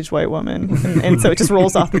middle-aged white woman, and so it just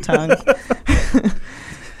rolls off the tongue.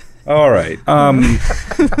 All right.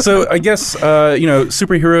 So I guess,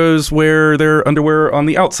 superheroes wear their underwear on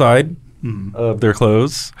the outside of their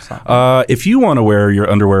clothes. If you want to wear your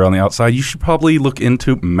underwear on the outside, you should probably look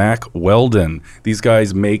into Mack Weldon. These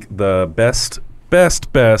guys make the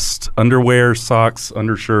best underwear, socks,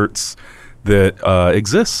 undershirts that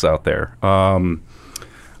exists out there.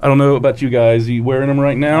 I don't know about you guys. Are you wearing them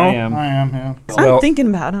right now? I am, yeah. I'm thinking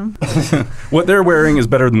about them. What they're wearing is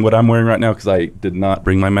better than what I'm wearing right now because I did not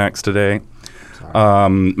bring my Macs today.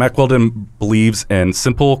 Mack Weldon believes in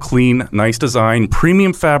simple, clean, nice design,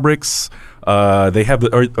 premium fabrics. They have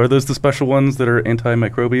are those the special ones that are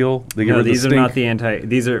antimicrobial? No, these are not the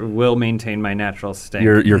These will maintain my natural stink.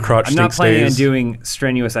 Your crotch stink. I'm not planning on doing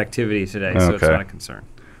strenuous activity today, so it's not a concern.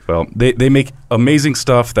 Well, they make amazing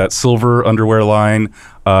stuff. That silver underwear line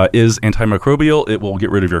is antimicrobial. It will get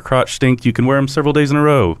rid of your crotch stink. You can wear them several days in a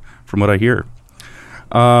row, from what I hear.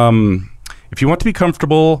 If you want to be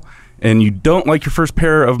comfortable and you don't like your first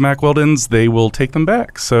pair of Mack Weldons, they will take them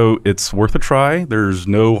back. So it's worth a try. There's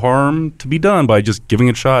no harm to be done by just giving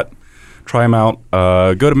it a shot. Try them out.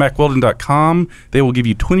 Go to MackWeldon.com. They will give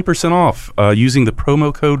you 20% off using the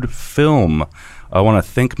promo code FILM. I want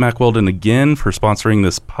to thank Mack Weldon again for sponsoring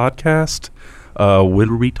this podcast. When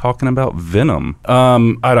were we talking about Venom?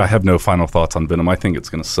 I have no final thoughts on Venom. I think it's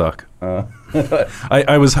going to suck.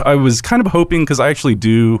 I was kind of hoping because I actually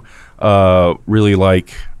do really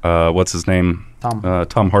like what's his name?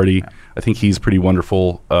 Tom Hardy. Yeah. I think he's pretty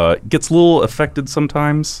wonderful. Gets a little affected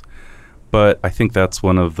sometimes, but I think that's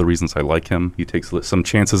one of the reasons I like him. He takes some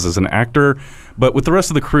chances as an actor, but with the rest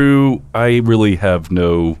of the crew, I really have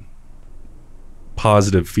no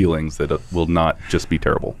positive feelings that it will not just be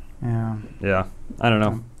terrible. Yeah. I don't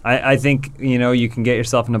know. I think, you can get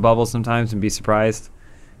yourself in a bubble sometimes and be surprised.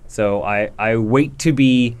 So I wait to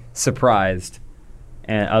be surprised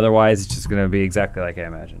And otherwise, it's just going to be exactly like I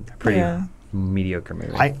imagined. Pretty mediocre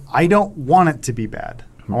movie. I don't want it to be bad.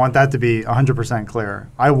 I want that to be 100% clear.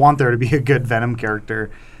 I want there to be a good Venom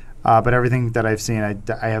character, but everything that I've seen,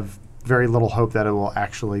 I have very little hope that it will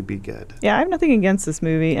actually be good. Yeah, I have nothing against this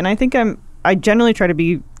movie, and I think I generally try to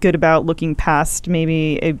be good about looking past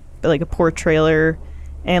maybe a poor trailer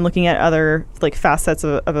and looking at other like facets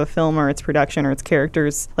of a film or its production or its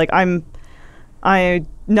characters. Like I'm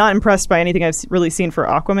not impressed by anything I've really seen for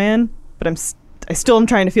Aquaman, but I still am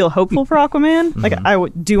trying to feel hopeful for Aquaman. Like I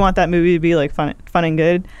do want that movie to be like fun and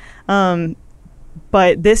good.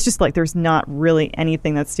 But this just like there's not really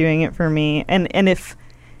anything that's doing it for me. And if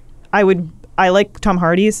I like Tom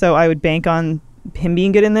Hardy, so I would bank on him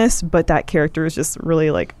being good in this, but that character is just really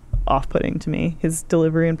like off-putting to me. His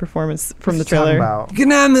delivery and performance from the trailer. Yeah,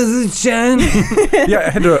 I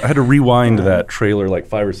had to rewind that trailer like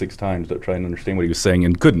 5 or 6 times to try and understand what he was saying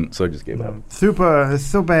and couldn't, so I just gave up. Super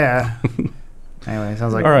bad. Anyway,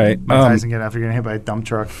 sounds like all right. Mike Tyson after getting hit by a dump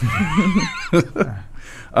truck.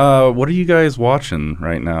 What are you guys watching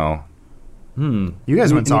right now? You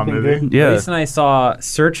guys went and saw a movie. Yeah. Luis and I saw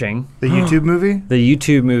Searching. The YouTube movie? The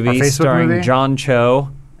YouTube movie starring movie? John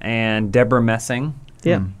Cho and Deborah Messing.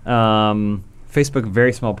 Yeah. Facebook,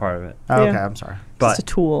 very small part of it. Oh, okay, Yeah. I'm sorry. Just a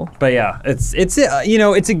tool. But yeah, it's it's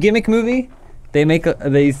a gimmick movie. They make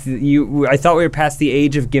I thought we were past the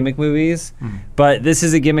age of gimmick movies, but this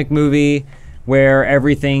is a gimmick movie where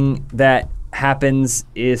everything that happens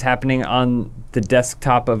is happening on the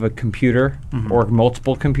desktop of a computer or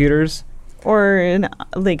multiple computers. Or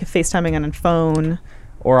like FaceTiming on a phone.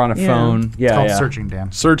 Or on a phone. It's called Searching,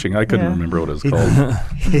 Dan. Searching. I couldn't remember what it was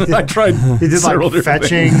called. I tried. He did several like different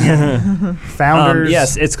fetching and founders.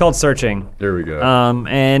 Yes, it's called Searching. There we go.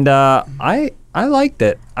 And I liked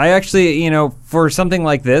it. I actually, for something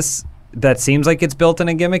like this that seems like it's built in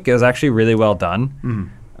a gimmick, it was actually really well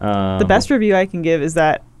done. The best review I can give is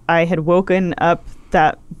that I had woken up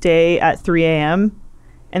that day at 3 a.m.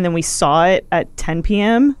 and then we saw it at 10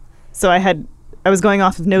 p.m. So I was going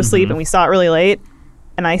off of no sleep and we saw it really late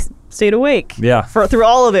and I stayed awake through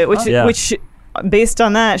all of it, which based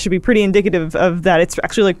on that should be pretty indicative of that it's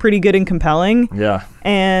actually like pretty good and compelling. Yeah.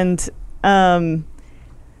 And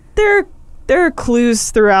there are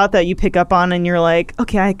clues throughout that you pick up on and you're like,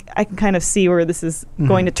 okay, I can kind of see where this is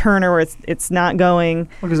going to turn or where it's not going.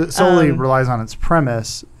 Because it solely relies on its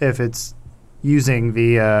premise if it's using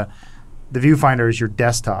the viewfinder as your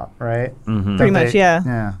desktop, right? Pretty much, yeah.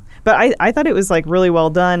 Yeah. But I thought it was like really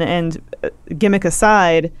well done, and gimmick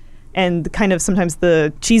aside, and kind of sometimes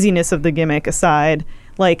the cheesiness of the gimmick aside,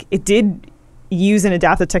 like it did use and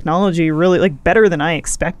adapt the technology really like better than I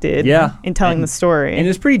expected in telling the story. And it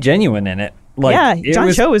was pretty genuine in it. Like,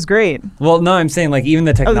 John Cho was great. Well, no, I'm saying like even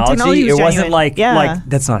the technology, was it wasn't genuine. like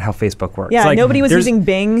that's not how Facebook works. Yeah, like, nobody was using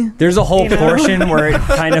Bing. There's a whole portion where it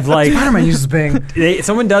kind of like Spider-Man uses Bing.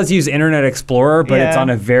 Someone does use Internet Explorer, but it's on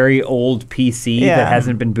a very old PC that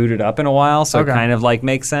hasn't been booted up in a while, so it kind of like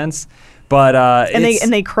makes sense. But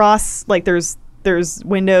and they cross like there's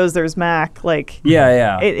Windows, there's Mac, like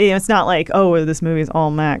it's not like this movie is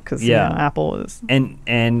all Mac because Apple is and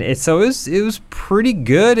it was pretty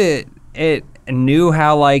good. It knew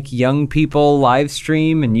how like young people live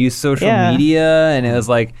stream and use social media, and it was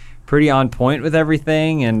like pretty on point with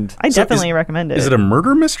everything. And I definitely recommend it. Is it a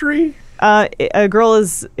murder mystery? A girl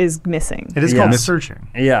is missing. It is called Searching.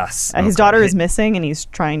 Yes. His daughter is missing, and he's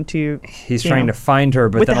trying to find her,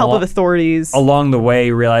 but with then the help of authorities. Along the way,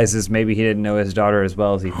 he realizes maybe he didn't know his daughter as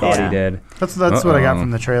well as he thought he did. That's what I got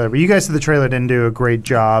from the trailer. But you guys said the trailer didn't do a great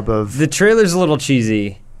job of. The trailer's a little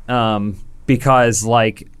cheesy, because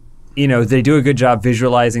like. They do a good job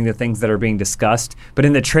visualizing the things that are being discussed, but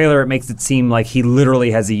in the trailer it makes it seem like he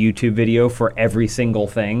literally has a YouTube video for every single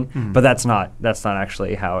thing, but that's not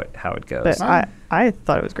actually how it goes. But I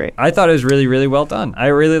thought it was great. I thought it was really, really well done. I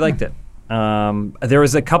really liked it. There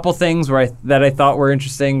was a couple things that I thought were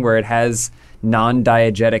interesting where it has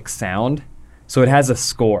non-diegetic sound, so it has a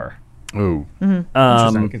score. Oh, interesting.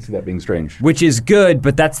 I can see that being strange. Which is good,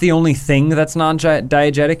 but that's the only thing that's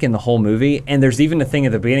non-diegetic in the whole movie. And there's even a thing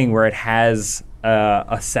at the beginning where it has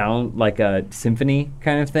a sound like a symphony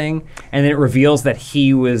kind of thing, and then it reveals that he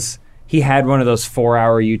had one of those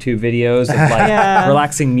 4-hour YouTube videos of like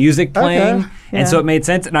relaxing music playing, and so it made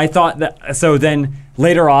sense. And I thought that. So then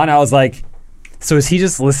later on, I was like. So is he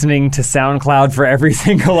just listening to SoundCloud for every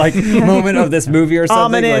single like moment of this movie or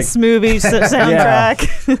something? Ominous movie soundtrack.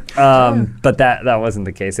 But that wasn't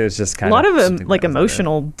the case. It was just kind of a lot of like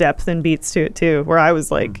emotional depth and beats to it too. Where I was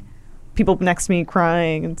like, people next to me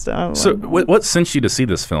crying and stuff. So what sent you to see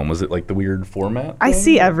this film? Was it like the weird format? I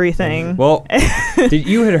see everything. Well,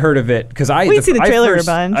 you had heard of it because we'd see the trailer a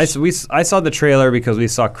bunch. I saw the trailer because we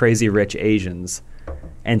saw Crazy Rich Asians,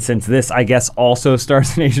 and since this, I guess, also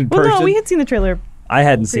stars an Asian person. No, we had seen the trailer. I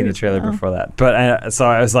hadn't seen the trailer before that, but so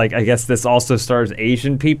I was like, I guess this also stars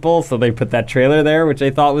Asian people, so they put that trailer there, which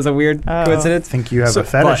I thought was a weird coincidence. I think you have a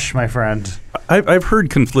fetish, my friend. I've heard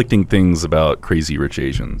conflicting things about Crazy Rich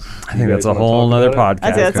Asians. I think that's a whole other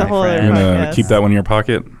podcast. That's a whole other You're podcast. gonna keep that one in your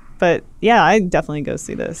pocket. But yeah, I definitely go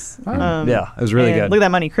see this. Yeah, it was really good. Look at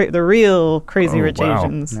that money, the real Crazy Rich wow.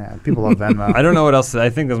 Asians. Yeah, people love Venmo. I don't know what else.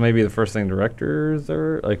 I think this may be the first thing directors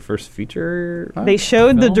or like first feature. They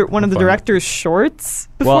showed film? one of the Fine. director's shorts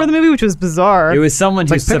before Well, the movie, which was bizarre. It was someone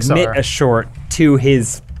who It's like submit Pixar. a short to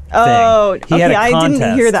his thing. Oh, He had okay. a I didn't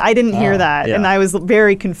contest. hear that. I didn't hear that, yeah. and I was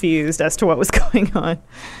very confused as to what was going on.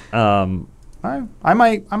 I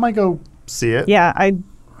might go see it. Yeah, I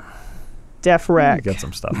def wreck. Get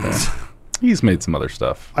some stuff there. He's made some other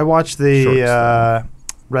stuff. I watched the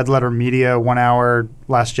Red Letter Media 1 hour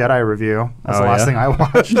Last Jedi review. That's the last thing I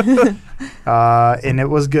watched, and it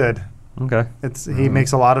was good. Okay. He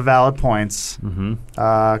makes a lot of valid points.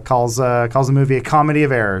 Calls the movie a comedy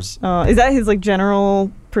of errors. Is that his like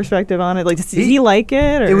general perspective on it? Like, did he like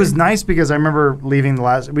it? Or? It was nice because I remember leaving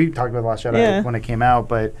we talked about the Last Jedi when it came out,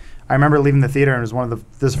 but I remember leaving the theater and it was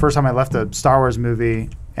this is the first time I left a Star Wars movie,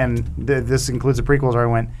 and this includes the prequels, where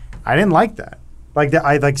I went, I didn't like that.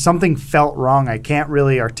 Like something felt wrong. I can't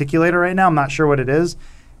really articulate it right now. I'm not sure what it is.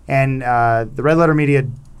 And the Red Letter Media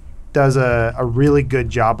does a really good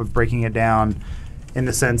job of breaking it down in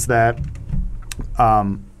the sense that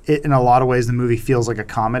in a lot of ways the movie feels like a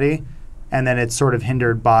comedy, and then it's sort of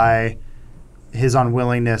hindered by his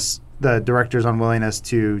unwillingness, the director's unwillingness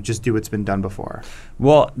to just do what's been done before.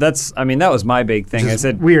 Well, that was my big thing. I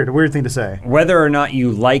said weird thing to say. Whether or not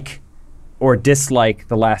you like or dislike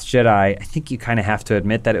The Last Jedi, I think you kind of have to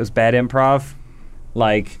admit that it was bad improv.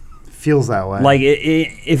 Like, feels that way. Like,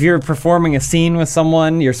 if you're performing a scene with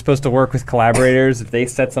someone, you're supposed to work with collaborators. If they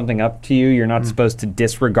set something up to you, you're not supposed to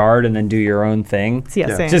disregard and then do your own thing.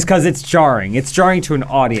 Yeah. Just because it's jarring. It's jarring to an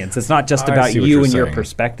audience. It's not just about you and your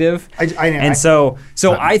perspective. So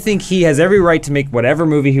I think he has every right to make whatever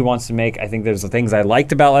movie he wants to make. I think there's the things I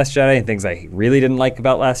liked about Last Jedi and things I really didn't like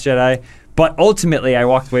about Last Jedi. But ultimately, I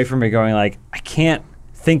walked away from it going like, I can't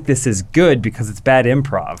think this is good because it's bad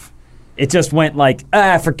improv. It just went like,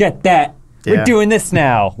 forget that. Yeah. We're doing this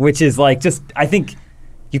now, which is like I think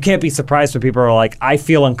you can't be surprised when people are like, I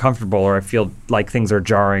feel uncomfortable or I feel like things are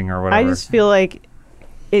jarring or whatever. I just feel like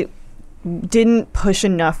it didn't push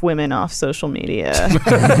enough women off social media. Like,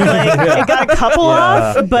 it got a couple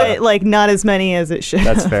off, but like not as many as it should.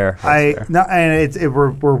 That's fair.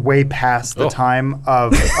 We're way past the time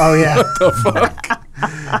of. Oh yeah. What the fuck?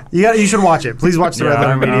 You should watch it. Please watch the Red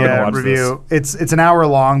Letter I'm gonna Media watch review. It's an hour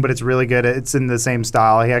long, but it's really good. It's in the same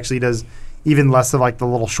style. He actually does even less of like the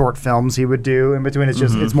little short films he would do in between. It's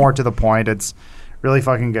just it's more to the point. It's really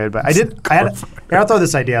fucking good. But I'll throw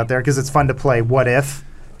this idea out there because it's fun to play. What if?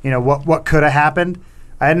 You know, what could have happened?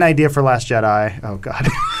 I had an idea for Last Jedi. Oh God.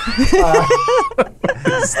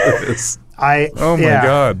 Oh my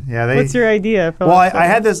God. Yeah. What's your idea? Well, I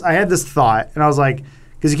had this thought, and I was like,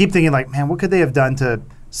 because you keep thinking like, man, what could they have done to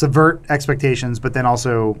subvert expectations, but then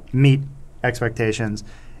also meet expectations?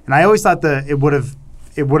 And I always thought that it would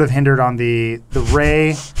have hindered on the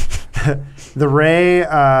Rey, the Rey,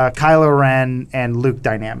 Kylo Ren, and Luke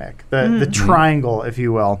dynamic, the triangle, if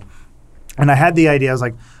you will. And I had the idea. I was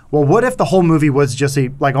like, well, what if the whole movie was just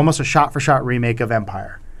almost a shot-for-shot remake of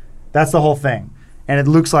Empire? That's the whole thing. And it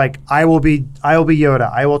looks like I will be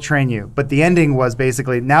Yoda. I will train you. But the ending was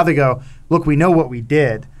basically, now they go, look, we know what we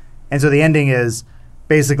did. And so the ending is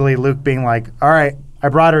basically Luke being like, all right, I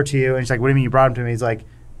brought her to you. And she's like, what do you mean you brought him to me? He's like,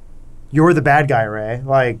 you're the bad guy, Rey.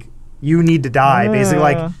 Like, you need to die. Basically,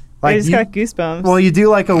 like I just got goosebumps. Well, you do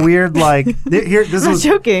like a weird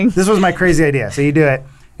joking. This was my crazy idea. So you do it,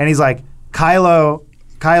 and he's like, Kylo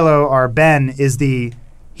or Ben he's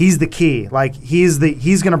the key. Like he's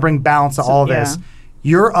gonna bring balance to all of this.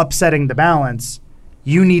 You're upsetting the balance.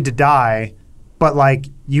 You need to die, but like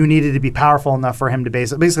you needed to be powerful enough for him to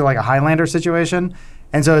basically like a Highlander situation.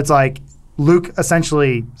 And so it's like Luke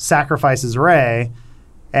essentially sacrifices Rey,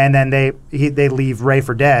 and then they leave Rey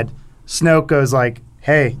for dead. Snoke goes like,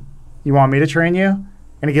 hey, you want me to train you?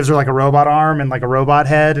 And he gives her like a robot arm and like a robot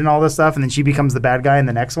head and all this stuff, and then she becomes the bad guy in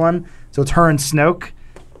the next one. So it's her and Snoke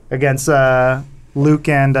against Luke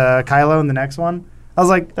and Kylo in the next one. I was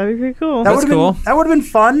like, That'd be pretty cool. that That's would cool. That would have been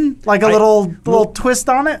fun, like a little twist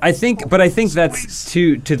on it. I think that's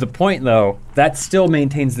to the point though. That still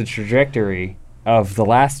maintains the trajectory of the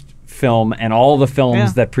last film and all the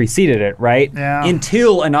films that preceded it, right? Yeah.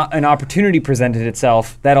 Until an opportunity presented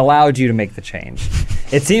itself that allowed you to make the change.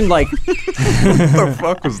 It seemed like What the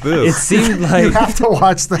fuck was it this? seemed like You have to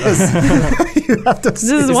watch this. You have to. This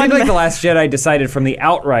is it one seemed like The Last Jedi decided from the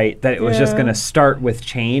outright that it was just going to start with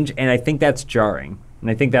change, and I think that's jarring. And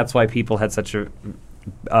I think that's why people had such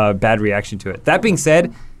a bad reaction to it. That being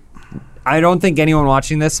said, I don't think anyone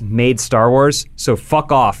watching this made Star Wars, so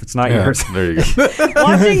fuck off. It's not yours. There you go.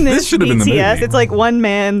 Watching this should have been the BTS, movie. it's like one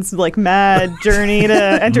man's like mad journey to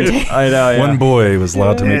entertain. I know, yeah. One boy was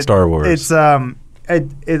allowed to make Star Wars. It's I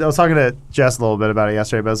was talking to Jess a little bit about it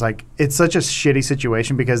yesterday, but I was like, it's such a shitty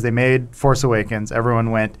situation because they made Force Awakens.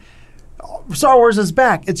 Everyone went, "Oh, Star Wars is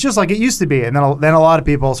back. It's just like it used to be. And then a lot of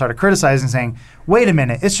people started criticizing, saying, wait a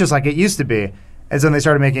minute, it's just like it used to be. And then they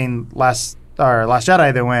started making Last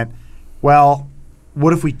Jedi. They went, well,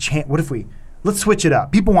 what if we let's switch it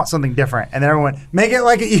up. People want something different. And then everyone went, make it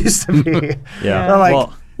like it used to be. Yeah. They're like,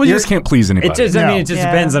 Well, you just can't please anybody. it just, I No. mean, it just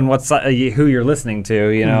Yeah. depends on who you're listening to,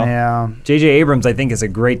 you know? yeah. J.J. Abrams, I think, is a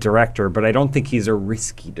great director, but I don't think he's a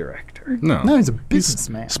risky director. No, No, he's a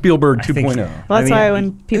businessman. Spielberg I think 2.0. so. Well, that's why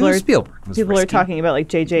when people are Spielberg was people are risky. talking about like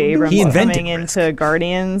J.J. Abrams He invented coming into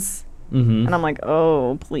Guardians, Mm-hmm. and I'm like,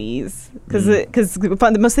 oh please, because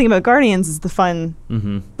the most thing about Guardians is the fun,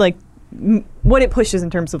 Mm-hmm. like what it pushes in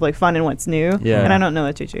terms of like fun and what's new. Yeah. And I don't know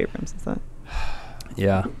that J.J. Abrams is that.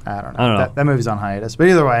 Yeah. I don't know. I don't know. That movie's on hiatus. But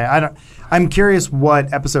either way, I'm curious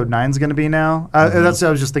what episode 9 is going to be now. That's I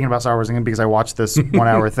was just thinking about Star Wars again because I watched this 1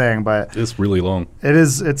 hour thing, but It's really long.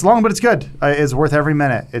 it's long, but it's good. It's worth every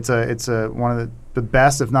minute. It's one of the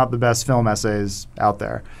best, if not the best, film essays out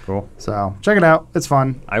there. Cool. So check it out. It's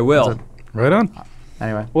fun. I will. It's Right on.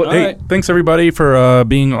 Anyway, Well, All hey, right. thanks everybody for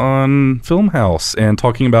being on Film House and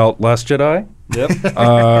talking about Last Jedi. Yep. is that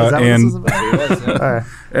what this is And about? All right.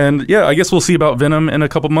 and yeah, I guess we'll see about Venom in a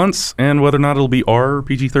couple months and whether or not it'll be R,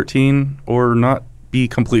 PG-13, or not be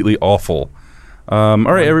completely awful. All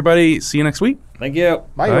right, everybody. See you next week. Thank you.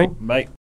 Bye. Bye. y'all. Bye.